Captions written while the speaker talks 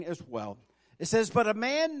as well. It says, but a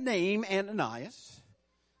man named Ananias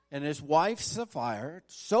and his wife Sapphira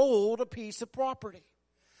sold a piece of property.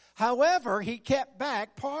 However, he kept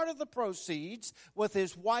back part of the proceeds with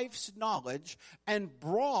his wife's knowledge and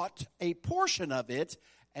brought a portion of it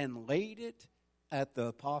and laid it at the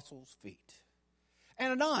apostles' feet.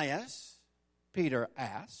 Ananias, Peter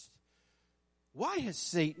asked, why has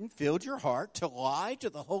Satan filled your heart to lie to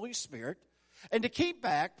the Holy Spirit and to keep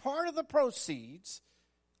back part of the proceeds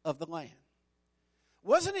of the land?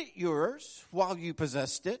 Wasn't it yours while you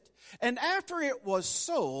possessed it? And after it was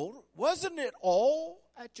sold, wasn't it all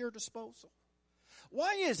at your disposal?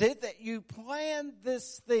 Why is it that you planned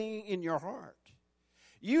this thing in your heart?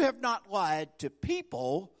 You have not lied to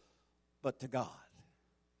people, but to God.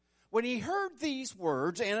 When he heard these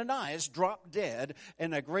words, Ananias dropped dead,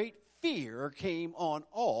 and a great fear came on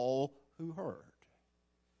all who heard.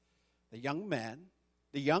 The young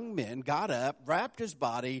men got up, wrapped his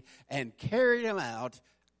body, and carried him out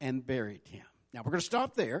and buried him. Now, we're going to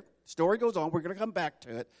stop there. The story goes on. We're going to come back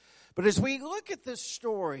to it. But as we look at this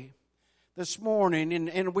story this morning,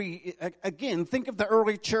 and we, again, think of the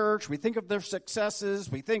early church, we think of their successes,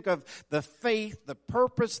 we think of the faith, the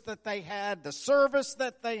purpose that they had, the service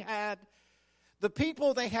that they had, the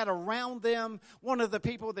people they had around them. One of the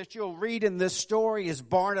people that you'll read in this story is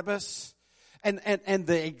Barnabas. And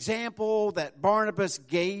the example that Barnabas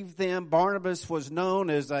gave them, Barnabas was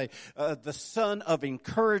known as the son of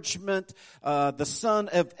encouragement, the son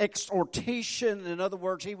of exhortation. In other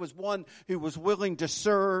words, he was one who was willing to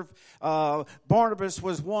serve. Barnabas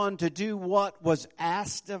was one to do what was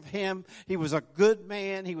asked of him. He was a good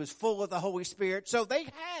man. He was full of the Holy Spirit. So they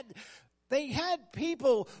had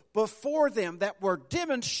people before them that were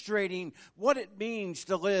demonstrating what it means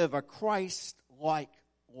to live a Christ-like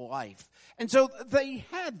life. And so they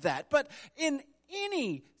had that. But in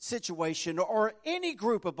any situation or any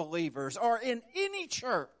group of believers or in any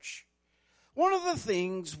church, one of the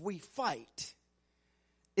things we fight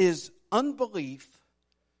is unbelief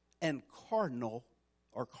and cardinal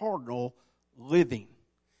living.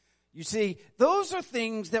 You see, those are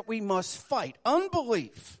things that we must fight.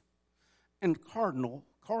 Unbelief and cardinal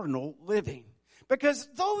living. Because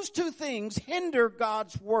those two things hinder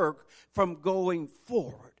God's work from going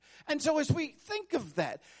forward. And so as we think of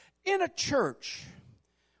that, in a church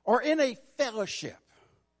or in a fellowship,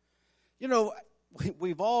 you know,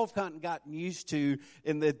 we've all kind of gotten used to,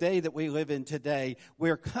 in the day that we live in today,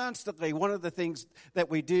 we're constantly, one of the things that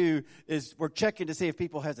we do is we're checking to see if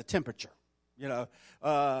people has a temperature. You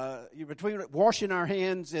know, between washing our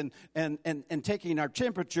hands and taking our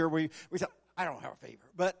temperature, we say, I don't have a fever,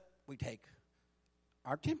 but we take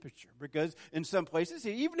our temperature, because in some places,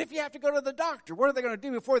 even if you have to go to the doctor, what are they going to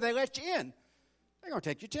do before they let you in? They're going to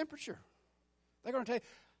take your temperature. They're going to take.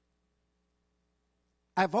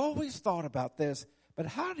 I've always thought about this, but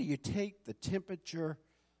how do you take the temperature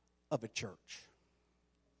of a church?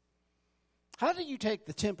 How do you take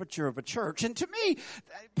the temperature of a church? And to me,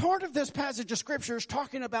 part of this passage of Scripture is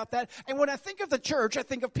talking about that. And when I think of the church, I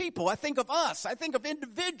think of people. I think of us. I think of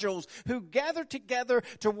individuals who gather together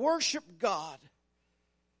to worship God.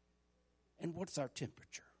 And what's our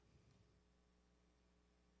temperature?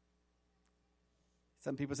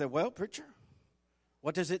 Some people say, well, preacher,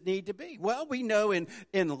 what does it need to be? Well, we know in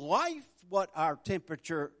life what our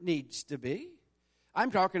temperature needs to be. I'm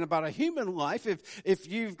talking about a human life.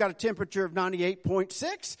 If you've got a temperature of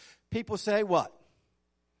 98.6, people say what?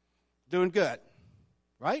 Doing good,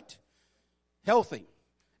 right? Healthy.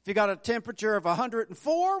 If you got a temperature of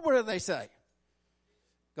 104, what do they say?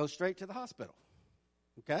 Go straight to the hospital,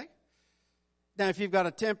 okay? Now, if you've got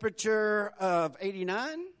a temperature of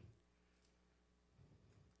 89,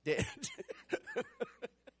 dead. Well,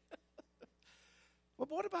 but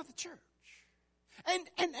what about the church?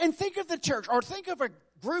 And think of the church, or think of a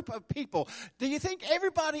group of people. Do you think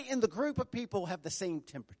everybody in the group of people have the same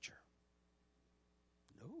temperature?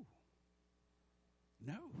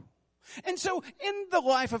 No. And so in the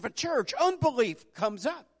life of a church, unbelief comes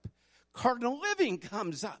up. Cardinal living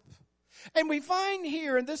comes up. And we find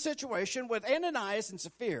here in this situation with Ananias and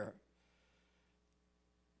Sapphira,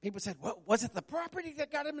 people said, well, was it the property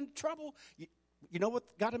that got him into trouble? You know what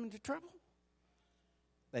got him into trouble?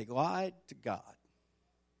 They lied to God.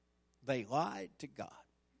 They lied to God.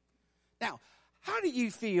 Now, how do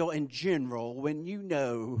you feel in general when you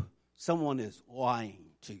know someone is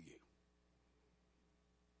lying to you?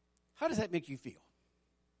 How does that make you feel?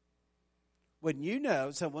 When you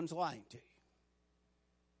know someone's lying to you.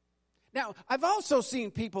 Now, I've also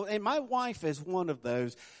seen people, and my wife is one of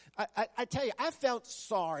those. I tell you, I felt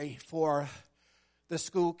sorry for the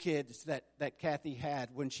school kids that Kathy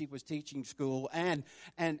had when she was teaching school and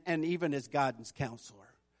even as guidance counselor.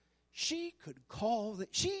 She could call,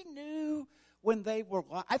 she knew when they were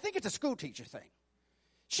lying. I think it's a school teacher thing.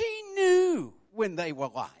 She knew when they were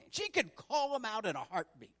lying. She could call them out in a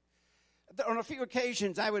heartbeat. On a few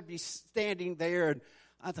occasions, I would be standing there, and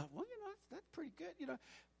I thought, well, that's pretty good.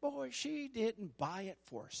 Boy, she didn't buy it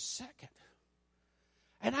for a second.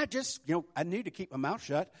 And I just, I knew to keep my mouth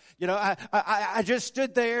shut. I just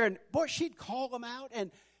stood there, and boy, she'd call them out,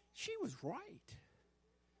 and she was right.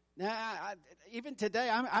 Now, even today,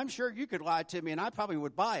 I'm sure you could lie to me, and I probably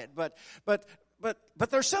would buy it. But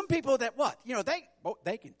there's some people that what?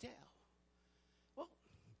 They can tell. Well,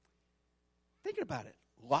 thinking about it,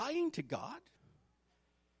 lying to God,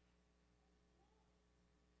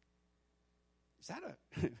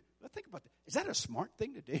 think about that. Is that a smart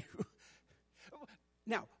thing to do?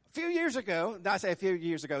 Now, a few years ago, I say a few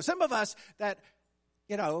years ago, some of us that,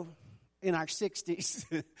 in our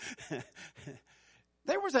 60s,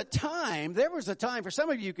 there was a time, for some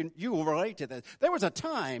of you, you will relate to this. There was a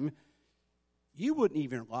time you wouldn't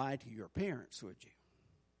even lie to your parents, would you?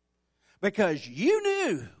 Because you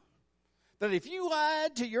knew that if you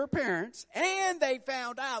lied to your parents and they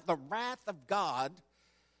found out, the wrath of God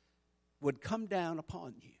would come down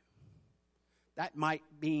upon you. That might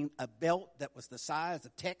mean a belt that was the size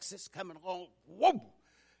of Texas coming along. Whoa!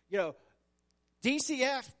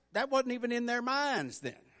 DCF, that wasn't even in their minds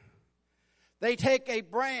then. They take a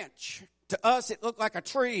branch, to us it looked like a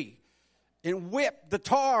tree, and whip the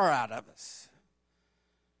tar out of us.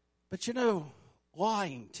 But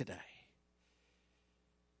lying today.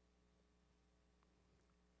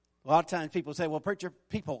 A lot of times people say, well, preacher,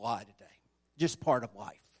 people lie today. Just part of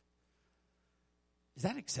life. Is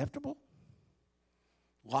that acceptable?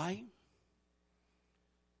 Lying?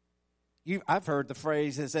 I've heard the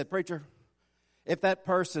phrase that said, preacher, if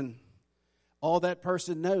all that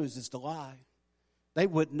person knows is to lie, they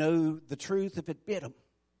wouldn't know the truth if it bit them.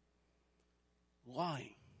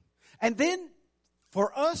 Lying. And then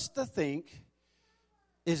for us to think,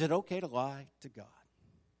 is it okay to lie to God?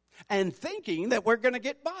 And thinking that we're going to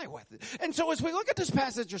get by with it. And so as we look at this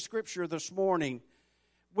passage of Scripture this morning,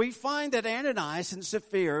 we find that Ananias and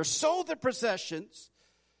Sapphira sold their possessions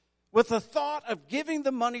with the thought of giving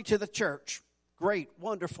the money to the church. Great,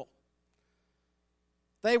 wonderful.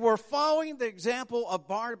 They were following the example of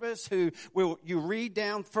Barnabas, who you read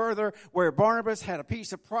down further, where Barnabas had a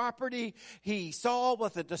piece of property. He saw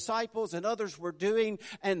what the disciples and others were doing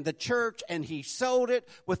and the church, and he sold it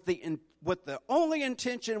with the only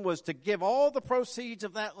intention was to give all the proceeds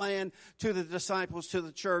of that land to the disciples, to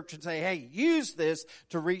the church, and say, hey, use this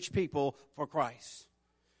to reach people for Christ.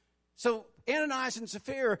 So Ananias and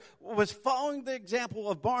Sapphira was following the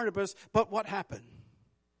example of Barnabas, but what happened?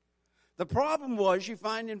 The problem was, you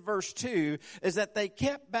find in verse 2, is that they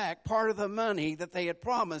kept back part of the money that they had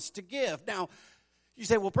promised to give. Now, you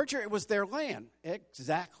say, well, preacher, it was their land.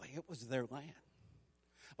 Exactly, it was their land.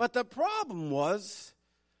 But the problem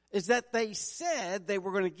is that they said they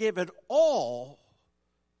were going to give it all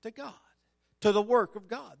to God, to the work of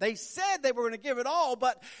God. They said they were going to give it all,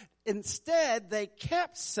 but instead they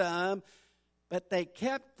kept some, but they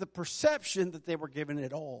kept the perception that they were giving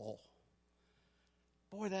it all.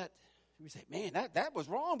 Boy, we say, man, that was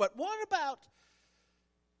wrong. But what about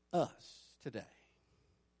us today?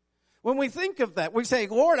 When we think of that, we say,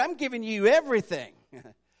 Lord, I'm giving you everything.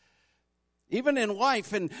 Even in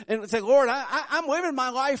life, and say, Lord, I'm living my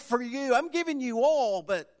life for you. I'm giving you all,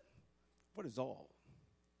 but what is all?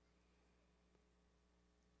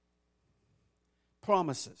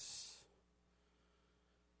 Promises.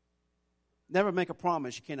 Never make a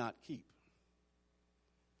promise you cannot keep.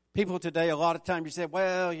 People today, a lot of times you say,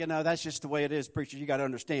 well, that's just the way it is, preacher. You got to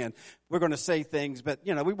understand. We're going to say things, but,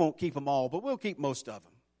 we won't keep them all, but we'll keep most of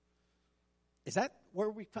them. Is that where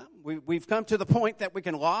we've come? We've come to the point that we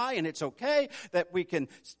can lie, and it's okay, that we can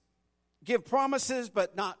give promises,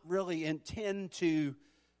 but not really intend to,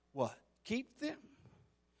 what? Keep them?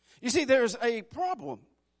 You see, there's a problem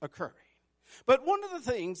occurring. But one of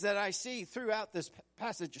the things that I see throughout this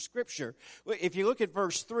passage of Scripture, if you look at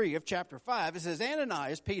verse 3 of chapter 5, it says,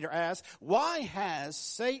 Ananias, Peter asked, why has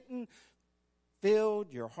Satan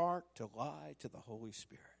filled your heart to lie to the Holy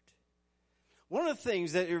Spirit? One of the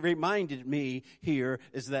things that it reminded me here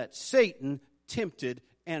is that Satan tempted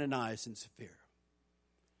Ananias and Sapphira.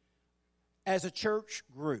 As a church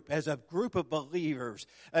group, as a group of believers,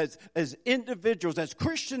 as individuals, as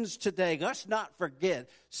Christians today, let's not forget,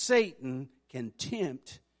 Satan can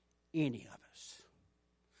tempt any of us.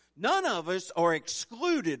 None of us are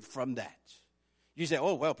excluded from that. You say,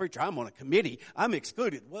 oh, well, preacher, I'm on a committee. I'm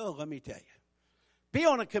excluded. Well, let me tell you. Be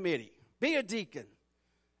on a committee. Be a deacon.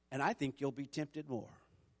 And I think you'll be tempted more.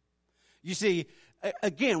 You see,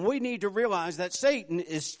 again, we need to realize that Satan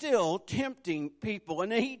is still tempting people.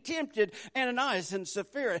 And he tempted Ananias and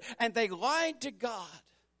Sapphira, and they lied to God.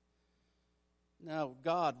 Now,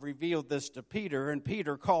 God revealed this to Peter, and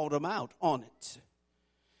Peter called him out on it.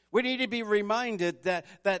 We need to be reminded that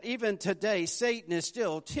even today, Satan is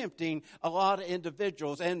still tempting a lot of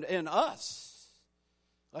individuals and us.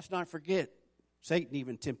 Let's not forget, Satan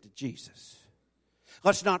even tempted Jesus.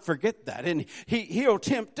 Let's not forget that. And he'll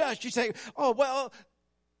tempt us. You say, oh, well,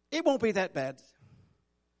 it won't be that bad.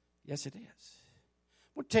 Yes, it is.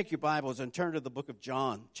 We'll take your Bibles and turn to the book of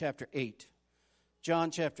John, chapter 8. John,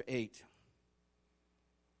 chapter 8.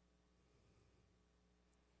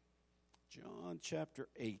 John, chapter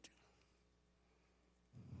 8.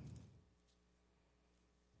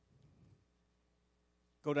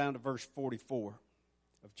 Go down to verse 44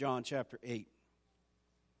 of John, chapter 8.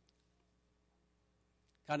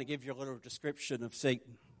 Kind of give you a little description of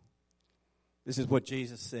Satan. This is what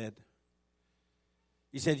Jesus said.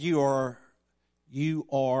 He said, you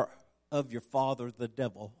are of your father, the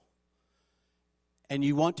devil, and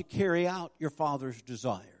you want to carry out your father's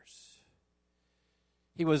desires.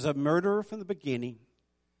 He was a murderer from the beginning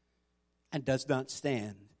and does not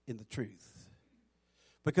stand in the truth,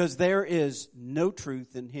 because there is no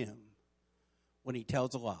truth in him. When he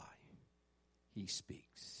tells a lie, he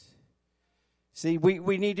speaks. See,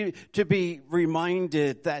 we need to be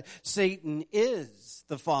reminded that Satan is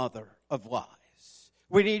the father of lies.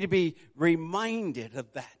 We need to be reminded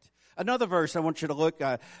of that. Another verse I want you to look,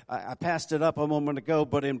 I passed it up a moment ago,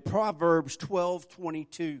 but in Proverbs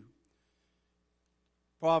 12:22.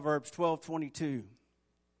 Proverbs 12:22.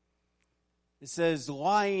 It says,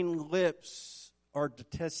 lying lips are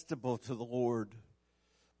detestable to the Lord,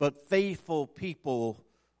 but faithful people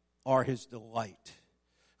are his delight.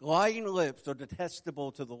 Lying lips are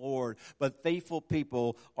detestable to the Lord, but faithful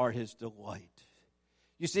people are his delight.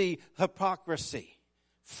 You see, hypocrisy,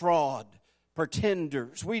 fraud,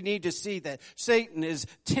 pretenders. We need to see that Satan is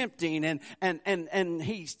tempting and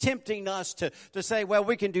he's tempting us to say, well,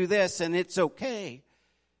 we can do this and it's okay.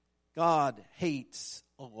 God hates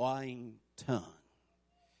a lying tongue.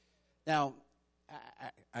 Now,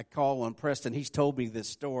 I call on Preston. He's told me this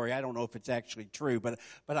story. I don't know if it's actually true, but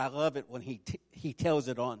I love it when he tells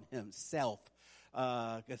it on himself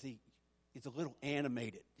because he's a little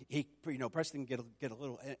animated. Preston can get a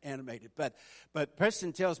little animated, but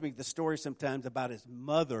Preston tells me the story sometimes about his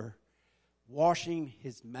mother washing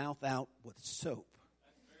his mouth out with soap.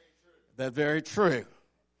 That's very true.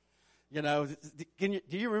 You know, do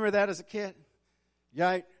you remember that as a kid?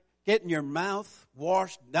 Right? Getting your mouth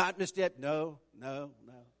washed, not misstep. No.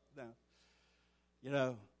 You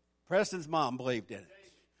know, Preston's mom believed in it.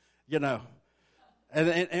 You know,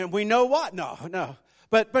 and we know what? No.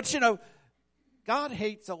 But you know, God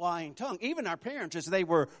hates a lying tongue. Even our parents, as they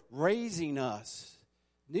were raising us,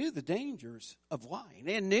 knew the dangers of lying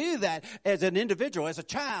and knew that as an individual, as a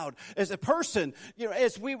child, as a person, you know,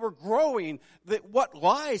 as we were growing, that what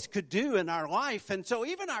lies could do in our life. And so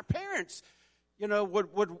even our parents, you know,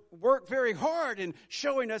 would work very hard in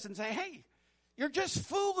showing us and say, hey, you're just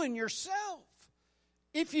fooling yourself.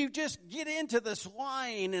 If you just get into this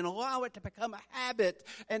lying and allow it to become a habit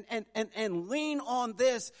and lean on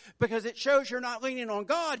this, because it shows you're not leaning on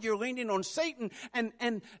God, you're leaning on Satan.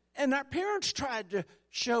 And our parents tried to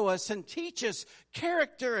show us and teach us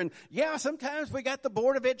character. And yeah, sometimes we got the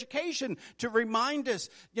Board of Education to remind us,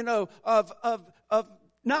 you know, of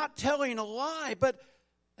not telling a lie. But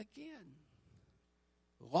again,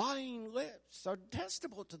 lying lips are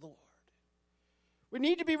detestable to the Lord. We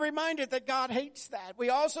need to be reminded that God hates that. We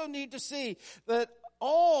also need to see that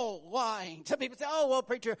all lying. Some people say, oh, well,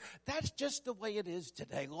 preacher, that's just the way it is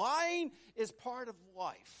today. Lying is part of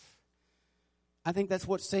life. I think that's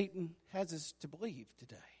what Satan has us to believe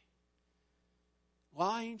today.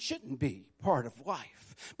 Lying shouldn't be part of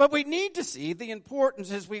life. But we need to see the importance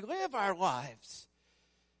as we live our lives.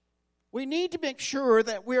 We need to make sure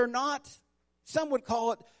that we're not, some would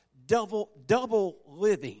call it double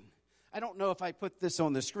living. I don't know if I put this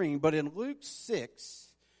on the screen, but in Luke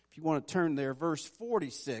 6, if you want to turn there, verse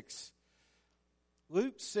 46.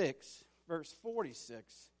 Luke 6, verse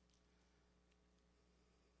 46.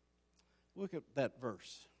 Look at that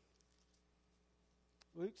verse.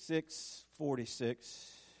 Luke 6,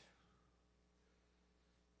 46.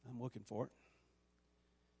 I'm looking for it.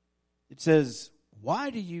 It says, why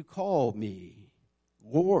do you call me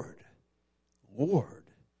Lord, Lord,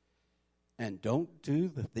 and don't do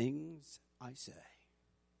the things I say?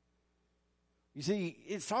 You see,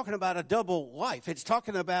 it's talking about a double life. It's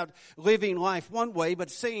talking about living life one way, but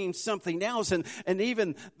saying something else. And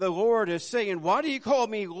even the Lord is saying, why do you call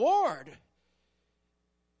me Lord?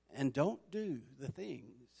 And don't do the things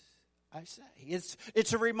I say.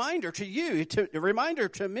 It's a reminder to you, a reminder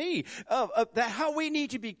to me of that how we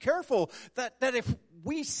need to be careful that if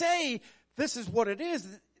we say this is what it is,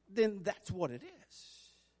 then that's what it is.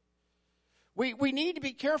 We need to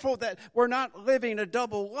be careful that we're not living a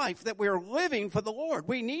double life, that we're living for the Lord.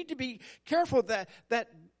 We need to be careful that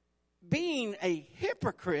being a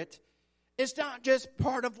hypocrite is not just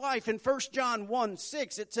part of life. In 1 John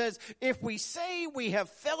 1:6, it says, if we say we have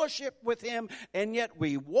fellowship with him and yet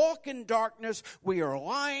we walk in darkness, we are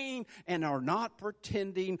lying and are not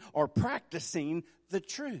pretending or practicing the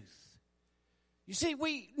truth. You see,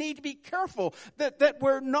 we need to be careful that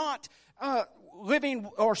we're not living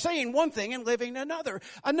or saying one thing and living another.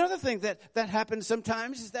 Another thing that happens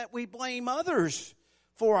sometimes is that we blame others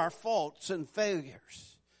for our faults and failures.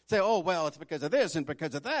 Say, oh, well, it's because of this and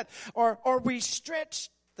because of that. Or we stretch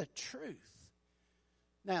the truth.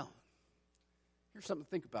 Now, here's something to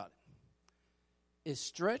think about. Is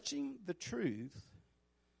stretching the truth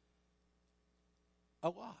a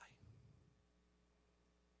lie?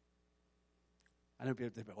 I know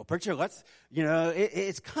people think, well, preacher,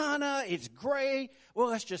 it's gray. Well,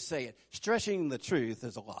 let's just say it. Stretching the truth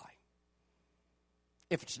is a lie.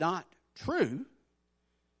 If it's not true,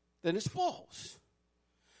 then it's false.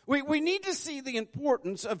 We need to see the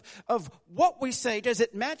importance of what we say. Does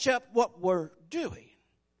it match up what we're doing?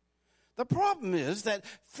 The problem is that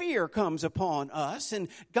fear comes upon us, and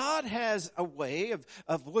God has a way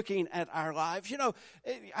of looking at our lives. You know,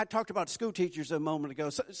 I talked about school teachers a moment ago.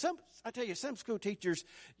 I tell you, some school teachers,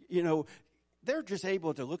 they're just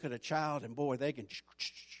able to look at a child, and boy, they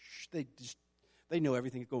know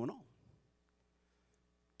everything that's going on.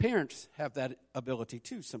 Parents have that ability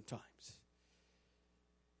too sometimes.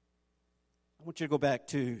 I want you to go back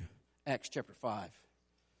to Acts chapter 5.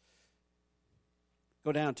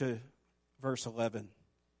 Go down to verse 11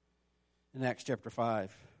 in Acts chapter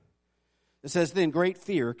 5. It says, then great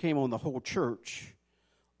fear came on the whole church,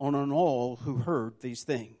 on all who heard these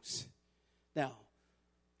things. Now,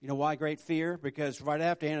 you know why great fear? Because right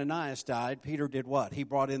after Ananias died, Peter did what? He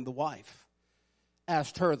brought in the wife,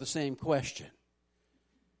 asked her the same question,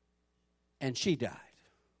 and she died.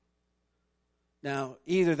 Now,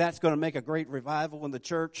 either that's going to make a great revival in the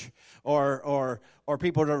church, or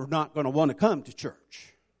people are not going to want to come to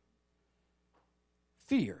church.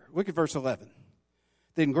 Fear. Look at verse 11.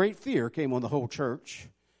 Then great fear came on the whole church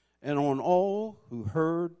and on all who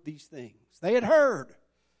heard these things. They had heard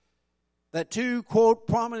that two, quote,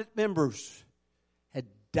 prominent members had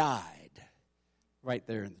died right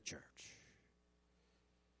there in the church.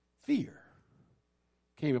 Fear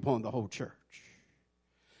came upon the whole church.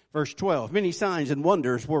 Verse 12, many signs and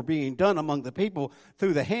wonders were being done among the people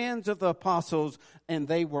through the hands of the apostles, and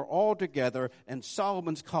they were all together in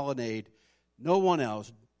Solomon's colonnade. No one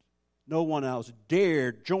else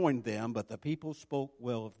dared join them, but the people spoke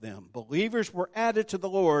well of them. Believers were added to the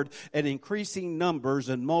Lord in increasing numbers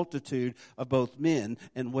and multitude of both men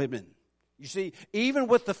and women. You see, even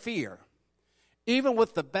with the fear, even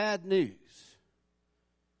with the bad news,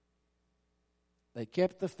 they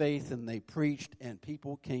kept the faith and they preached, and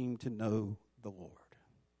people came to know the Lord.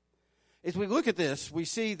 As we look at this, we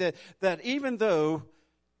see that even though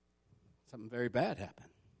something very bad happened,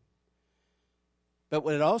 but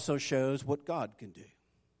it also shows what God can do.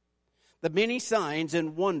 The many signs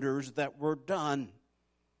and wonders that were done,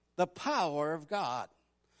 the power of God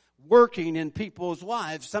working in people's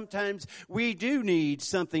lives. Sometimes we do need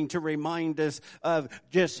something to remind us of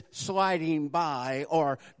just sliding by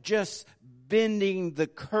or just bending the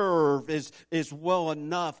curve is well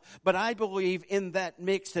enough. But I believe in that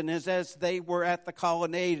mix, and as they were at the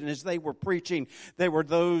colonnade and as they were preaching, there were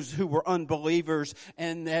those who were unbelievers,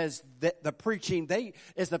 and as the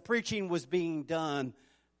preaching was being done,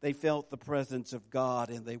 they felt the presence of God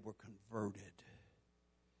and they were converted.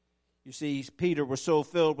 You see, Peter was so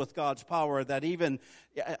filled with God's power that even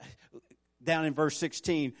down in verse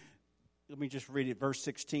 16, let me just read it, verse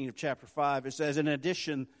 16 of chapter 5, it says, in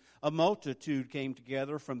addition, a multitude came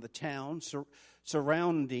together from the town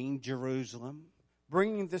surrounding Jerusalem,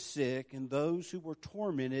 bringing the sick and those who were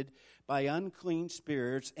tormented by unclean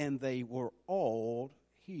spirits, and they were all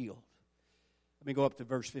healed. Let me go up to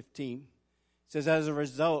verse 15. It says, as a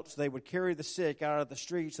result, they would carry the sick out of the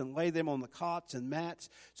streets and lay them on the cots and mats,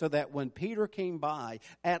 so that when Peter came by,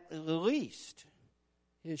 at least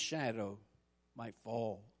his shadow might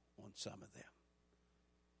fall on some of them.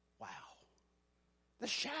 Wow. The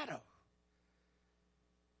shadow.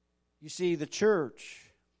 You see, the church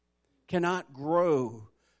cannot grow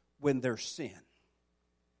when there's sin.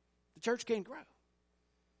 The church can't grow.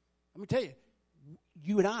 Let me tell you,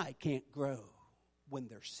 you and I can't grow when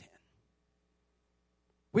there's sin.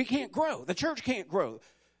 We can't grow. The church can't grow.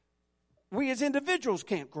 We as individuals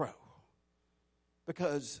can't grow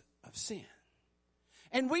because of sin.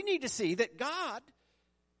 And we need to see that God,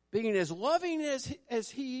 being as loving as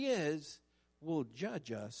He is, will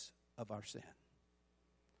judge us of our sin.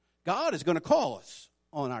 God is going to call us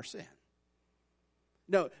on our sin.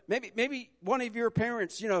 No, maybe one of your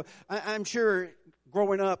parents, I'm sure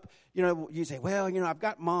growing up, you say, well, I've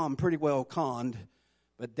got mom pretty well conned,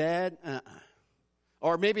 but dad,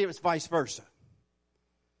 Or maybe it was vice versa.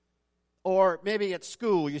 Or maybe at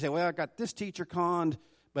school, you say, well, I got this teacher conned,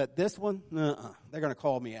 but this one, they're going to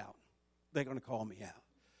call me out. They're going to call me out.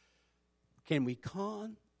 Can we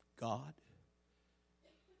con God?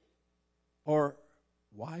 Or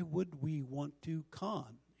why would we want to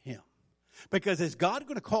con Him? Because is God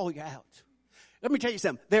going to call you out? Let me tell you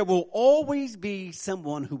something. There will always be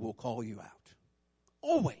someone who will call you out.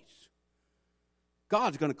 Always.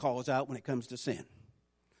 God's going to call us out when it comes to sin.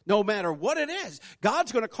 No matter what it is,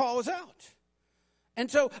 God's going to call us out. And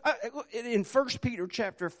so in 1 Peter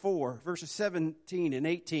chapter 4, verses 17 and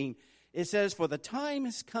 18, it says, for the time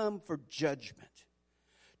has come for judgment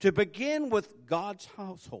to begin with God's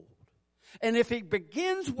household. And if He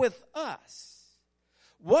begins with us,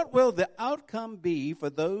 what will the outcome be for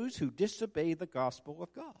those who disobey the gospel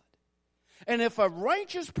of God? And if a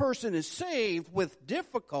righteous person is saved with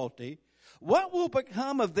difficulty, what will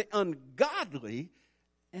become of the ungodly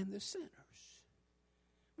and the sinners?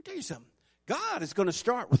 Let me tell you something. God is going to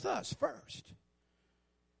start with us first.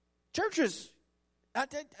 Churches,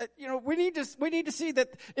 we need to see that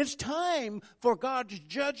it's time for God's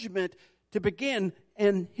judgment to begin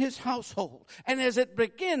in His household. And as it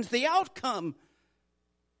begins, the outcome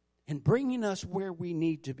in bringing us where we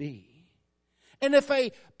need to be. And if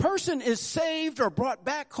a person is saved or brought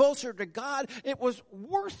back closer to God, it was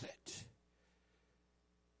worth it.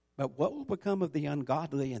 But what will become of the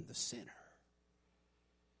ungodly and the sinner?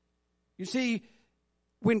 You see,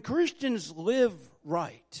 when Christians live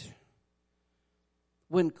right,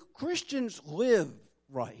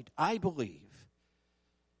 I believe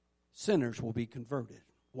sinners will be converted.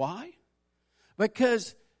 Why?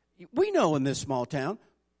 Because we know in this small town,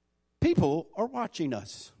 people are watching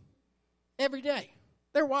us every day.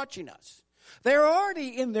 They're watching us. They're already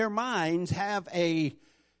in their minds have an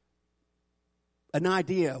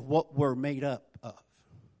idea of what we're made up of.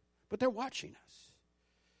 But they're watching us.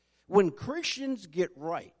 When Christians get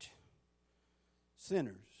right,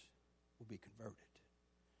 sinners will be converted.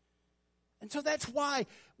 And so that's why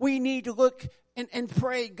we need to look and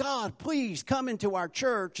pray, God, please come into our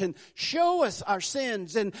church and show us our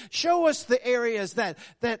sins and show us the areas that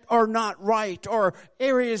are not right or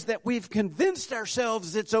areas that we've convinced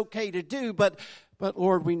ourselves it's okay to do, but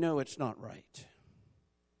Lord, we know it's not right.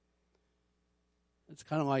 It's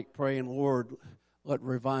kind of like praying, Lord, let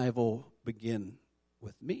revival begin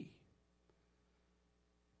with me.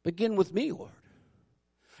 Begin with me, Lord.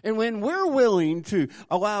 And when we're willing to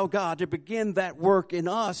allow God to begin that work in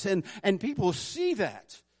us and people see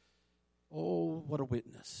that, oh, what a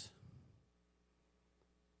witness.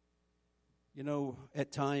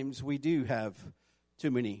 At times we do have too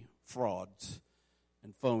many frauds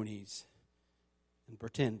and phonies and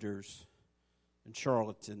pretenders and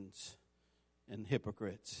charlatans and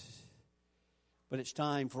hypocrites. But it's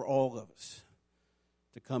time for all of us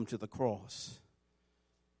to come to the cross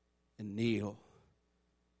and kneel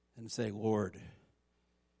and say, Lord,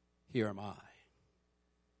 here am I.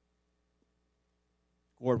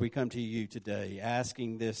 Lord, we come to you today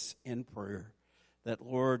asking this in prayer, that,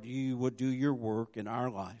 Lord, you would do your work in our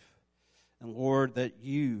life. And, Lord, that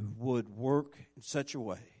you would work in such a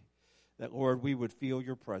way that, Lord, we would feel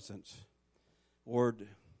your presence. Lord,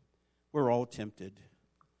 we're all tempted.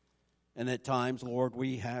 And at times, Lord,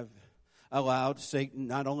 we have allowed Satan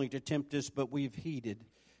not only to tempt us, but we've heeded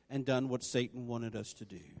and done what Satan wanted us to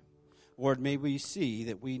do. Lord, may we see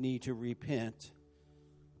that we need to repent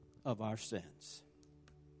of our sins.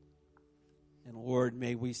 And Lord,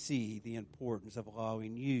 may we see the importance of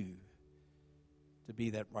allowing you to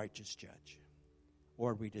be that righteous judge.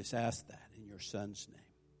 Lord, we just ask that in your Son's name.